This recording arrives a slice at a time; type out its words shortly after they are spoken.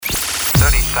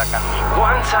seconds.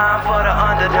 One time for the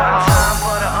underdog.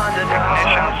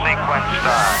 Ignition sequence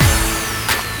start.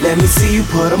 Let me see you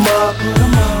put 'em up.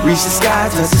 Reach the sky,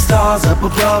 touch the stars up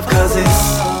above. Cause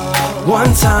it's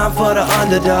one time for the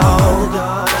underdog.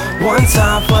 One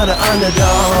time for the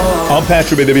underdog. I'm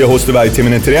Patrick Bedivia, host of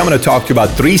iTimin, and today I'm going to talk to you about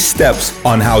 3 steps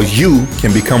on how you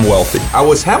can become wealthy. I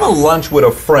was having lunch with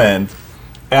a friend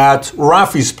at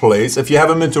Rafi's Place. If you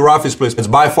haven't been to Rafi's Place, it's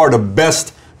by far the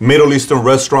best Middle Eastern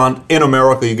restaurant in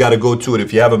America. You got to go to it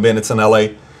if you haven't been. It's in LA,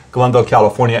 Glendale,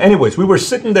 California. Anyways, we were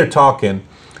sitting there talking,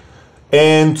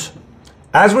 and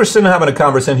as we're sitting having a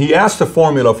conversation, he asked a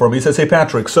formula for me. He says, hey,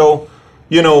 Patrick, so,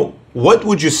 what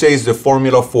would you say is the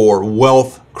formula for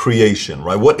wealth creation,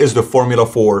 right? What is the formula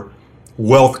for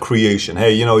wealth creation?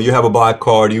 Hey, you have a black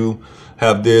card, you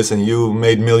have this, and you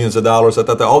made millions of dollars,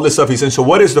 all this stuff. He said, so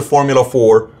what is the formula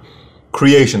for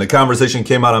creation? The conversation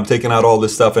came out, I'm taking out all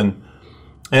this stuff, and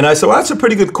I said, well, that's a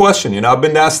pretty good question. I've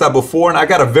been asked that before, and I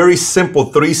got a very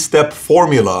simple 3-step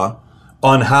formula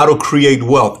on how to create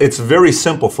wealth. It's very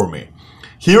simple for me.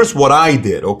 Here's what I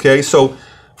did, okay? So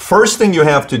first thing you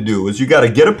have to do is you got to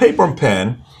get a paper and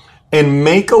pen and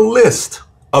make a list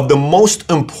of the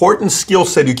most important skill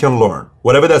set you can learn.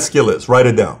 Whatever that skill is, write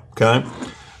it down, okay?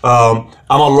 I'm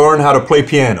going to learn how to play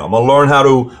piano. I'm going to learn how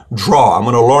to draw. I'm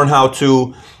going to learn how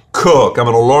to cook. I'm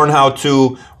going to learn how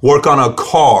to work on a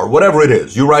car, whatever it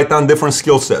is. You write down different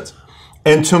skill sets.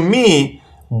 And to me,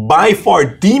 by far,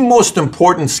 the most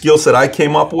important skill set I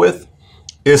came up with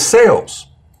is sales,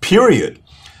 period.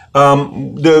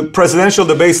 The presidential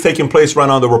debate's taking place right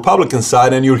on the Republican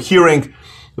side, and you're hearing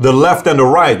the left and the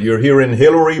right. You're hearing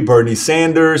Hillary, Bernie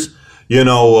Sanders,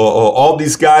 all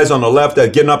these guys on the left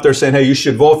that getting up there saying, hey, you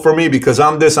should vote for me because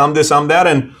I'm this, I'm that.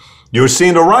 And you're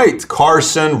seeing the right,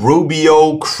 Carson,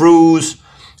 Rubio, Cruz,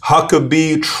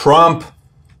 Huckabee, Trump,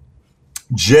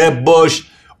 Jeb Bush.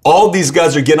 All these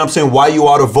guys are getting up saying why you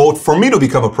ought to vote for me to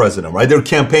become a president, right? They're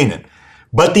campaigning.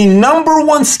 But the number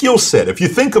one skill set, if you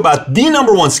think about the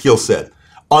number one skill set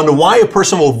on why a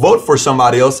person will vote for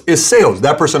somebody else, is sales.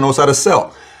 That person knows how to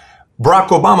sell. Barack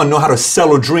Obama knew how to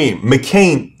sell a dream.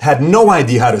 McCain had no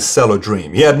idea how to sell a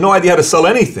dream. He had no idea how to sell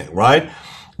anything, right?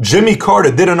 Jimmy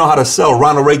Carter didn't know how to sell.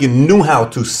 Ronald Reagan knew how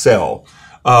to sell.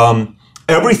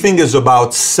 Everything is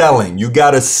about selling. You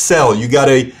got to sell. You got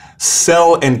to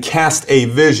sell and cast a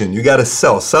vision. You got to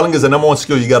sell. Selling is the number one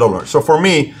skill you got to learn. So for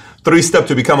me, 3 steps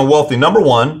to become a wealthy. Number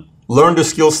 1, learn the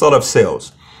skill set of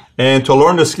sales. And to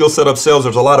learn the skill set of sales,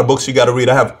 there's a lot of books you got to read.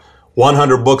 I have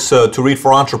 100 books to read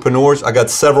for entrepreneurs. I got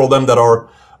several of them that are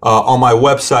on my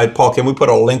website. Paul, can we put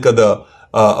a link of the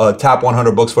top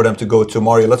 100 books for them to go to?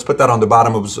 Mario, let's put that on the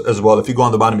bottom as well. If you go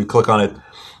on the bottom, you click on it,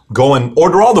 go and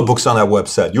order all the books on that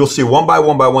website. You'll see one by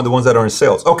one the ones that are in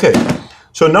sales. Okay,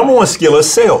 so number 1 skill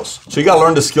is sales. So you got to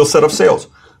learn the skill set of sales.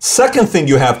 Second thing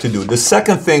you have to do, the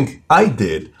second thing I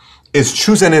did is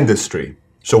choose an industry.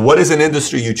 So what is an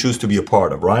industry you choose to be a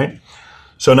part of, right?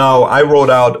 So now I wrote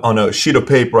out on a sheet of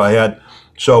paper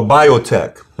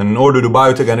biotech. And in order to do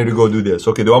biotech, I need to go do this.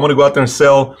 Okay, do I want to go out there and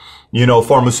sell,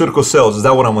 pharmaceutical sales? Is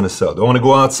that what I want to sell? Do I want to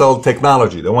go out and sell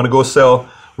technology? Do I want to go sell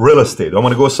real estate? Do I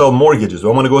want to go sell mortgages? Do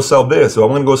I want to go sell this? Do I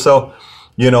want to go sell,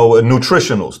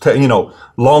 nutritionals,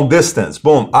 long distance?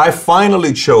 Boom. I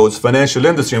finally chose financial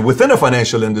industry. And within the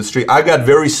financial industry, I got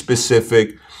very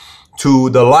specific to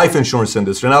the life insurance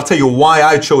industry. And I'll tell you why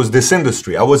I chose this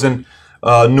industry. I was in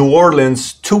New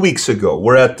Orleans 2 weeks ago.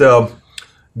 We're at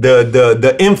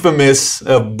the infamous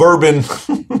Bourbon.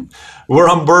 We're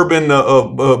on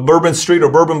Bourbon Street or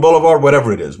Bourbon Boulevard,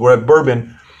 whatever it is. We're at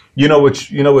Bourbon,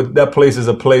 that place is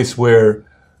a place where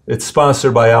it's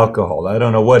sponsored by alcohol. I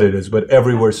don't know what it is, but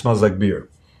everywhere it smells like beer.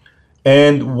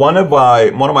 And one of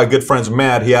my good friends,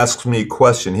 Matt, he asks me a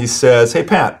question. He says, hey,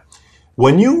 Pat,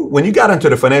 when you got into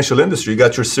the financial industry, you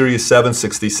got your Series 7,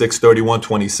 66, 31,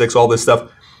 26, all this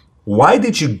stuff. Why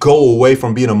did you go away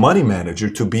from being a money manager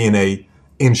to being a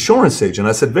insurance agent?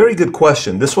 I said, very good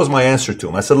question. This was my answer to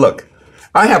him. I said, look,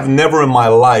 I have never in my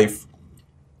life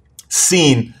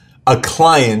seen a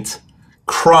client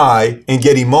cry and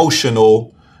get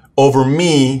emotional over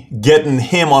me getting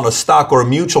him on a stock or a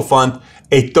mutual fund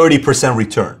a 30%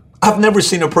 return. I've never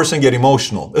seen a person get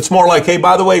emotional. It's more like, hey,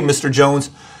 by the way, Mr.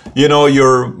 Jones,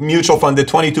 your mutual fund did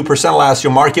 22% last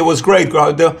year. Market was great.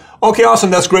 Okay, awesome.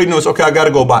 That's great news. Okay, I got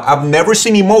to go buy. I've never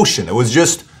seen emotion. It was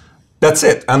just, that's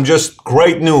it. I'm just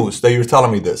great news that you're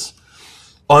telling me this.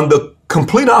 On the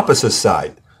complete opposite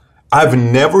side, I've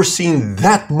never seen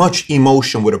that much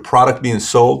emotion with a product being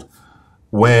sold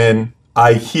when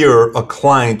I hear a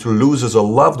client who loses a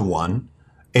loved one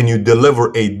and you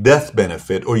deliver a death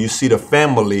benefit, or you see the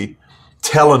family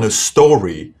telling a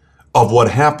story of what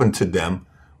happened to them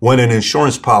when an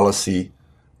insurance policy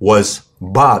was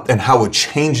bought and how it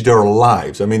changed their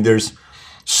lives. I mean, there's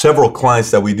several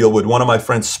clients that we deal with. One of my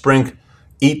friends, Spring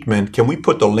Eatman, can we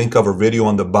put the link of her video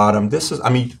on the bottom?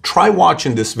 Try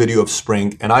watching this video of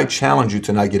Spring, and I challenge you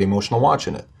to not get emotional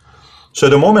watching it. So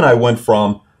the moment I went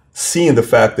from seeing the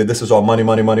fact that this is all money,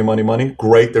 money, money, money, money,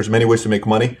 great, there's many ways to make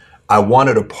money, I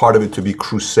wanted a part of it to be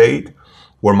crusade,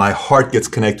 where my heart gets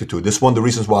connected to it. This is one of the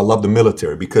reasons why I love the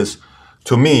military, because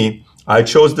to me, I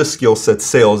chose the skill set,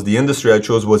 sales. The industry I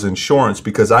chose was insurance,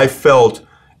 because I felt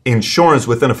insurance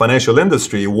within the financial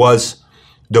industry was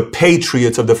the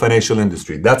patriots of the financial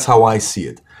industry. That's how I see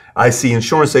it. I see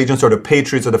insurance agents are the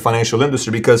patriots of the financial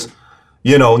industry because,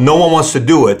 no one wants to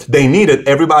do it. They need it.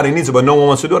 Everybody needs it, but no one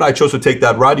wants to do it. I chose to take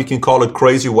that route. You can call it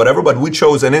crazy, whatever, but we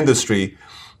chose an industry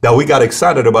that we got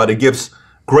excited about. It gives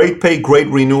great pay, great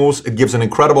renewals. It gives an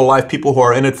incredible life. People who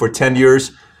are in it for 10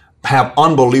 years have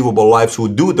unbelievable lives who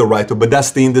do it the right way, but that's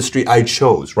the industry I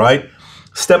chose, right?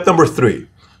 Step number 3.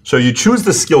 So you choose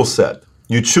the skill set.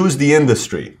 You choose the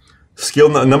industry. Skill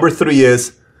number 3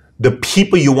 is the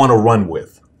people you want to run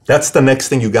with. That's the next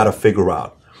thing you got to figure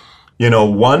out.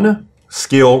 1,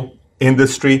 skill,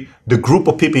 industry, the group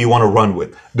of people you want to run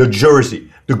with, the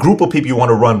jersey, the group of people you want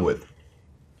to run with.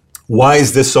 Why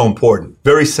is this so important?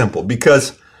 Very simple.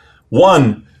 Because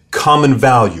 1, common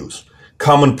values,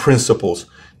 common principles,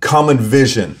 common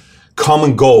vision,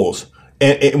 common goals.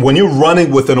 And when you're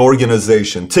running with an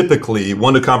organization, typically,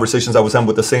 one of the conversations I was having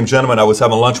with the same gentleman I was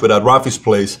having lunch with at Rafi's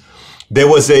place, there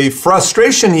was a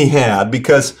frustration he had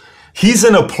because he's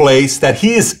in a place that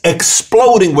he is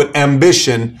exploding with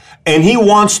ambition and he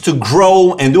wants to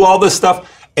grow and do all this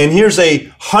stuff. And here's a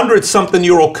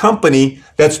 100-something-year-old company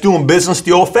that's doing business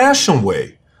the old-fashioned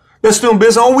way. That's doing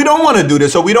business. Oh, we don't want to do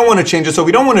this, or we don't want to change it, so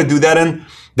we don't want to do that. And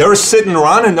they're sitting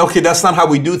around and, okay, that's not how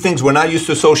we do things. We're not used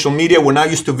to social media. We're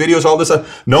not used to videos, all this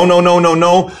stuff. No.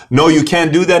 No, you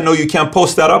can't do that. No, you can't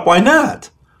post that up. Why not?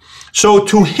 So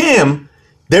to him,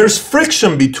 there's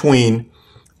friction between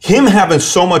him having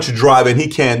so much drive and he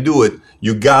can't do it.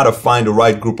 You got to find the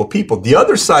right group of people. The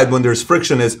other side, when there's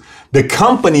friction, is the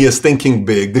company is thinking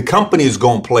big. The company is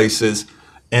going places.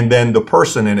 And then the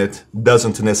person in it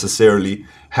doesn't necessarily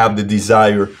have the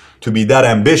desire to be that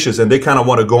ambitious, and they kind of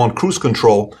want to go on cruise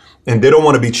control, and they don't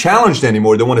want to be challenged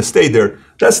anymore. They want to stay there.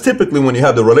 That's typically when you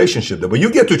have the relationship there. But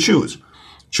you get to choose.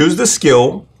 Choose the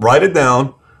skill, write it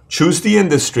down, choose the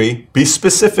industry, be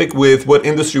specific with what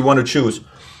industry you want to choose.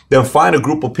 Then find a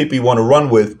group of people you want to run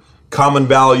with, common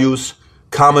values,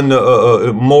 common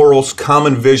morals,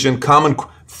 common vision, common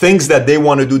things that they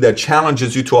want to do that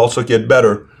challenges you to also get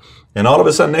better. And all of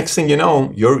a sudden, next thing you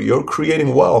know, you're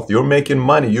creating wealth, you're making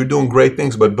money, you're doing great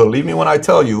things. But believe me when I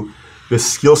tell you, the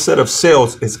skill set of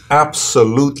sales is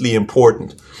absolutely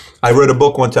important. I read a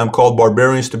book one time called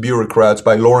Barbarians to Bureaucrats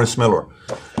by Lawrence Miller.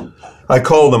 I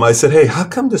called him. I said, hey, how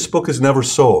come this book is never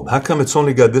sold? How come it's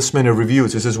only got this many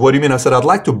reviews? He says, what do you mean? I said, I'd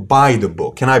like to buy the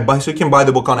book. Can I buy? So you can buy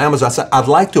the book on Amazon. I said, I'd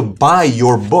like to buy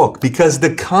your book because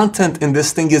the content in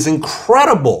this thing is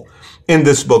incredible. In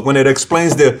this book, when it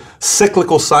explains the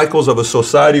cyclical cycles of a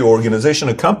society, organization,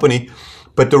 a company.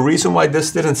 But the reason why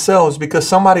this didn't sell is because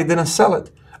somebody didn't sell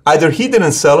it. Either he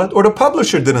didn't sell it or the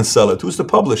publisher didn't sell it. Who's the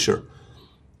publisher?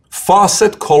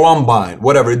 Fawcett, Columbine,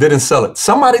 whatever, it didn't sell it.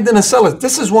 Somebody didn't sell it.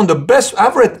 This is one of the best,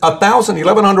 I've read 1,000,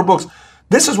 1,100 books.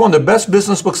 This is one of the best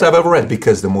business books I've ever read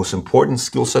because the most important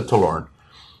skill set to learn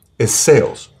is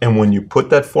sales. And when you put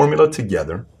that formula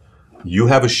together, you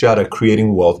have a shot at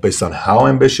creating wealth based on how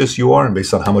ambitious you are and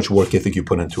based on how much work ethic you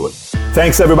put into it.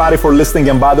 Thanks everybody for listening.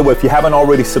 And by the way, if you haven't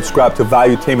already subscribed to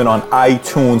Valuetainment on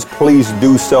iTunes, please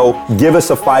do so. Give us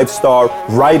a 5-star,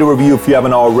 write a review if you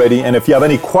haven't already. And if you have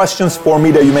any questions for me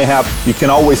that you may have, you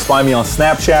can always find me on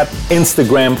Snapchat,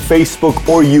 Instagram, Facebook,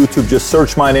 or YouTube. Just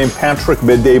search my name, Patrick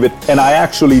Bet-David. And I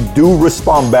actually do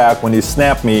respond back when you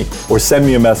snap me or send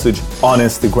me a message on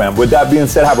Instagram. With that being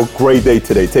said, have a great day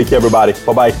today. Take care, everybody.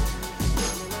 Bye-bye.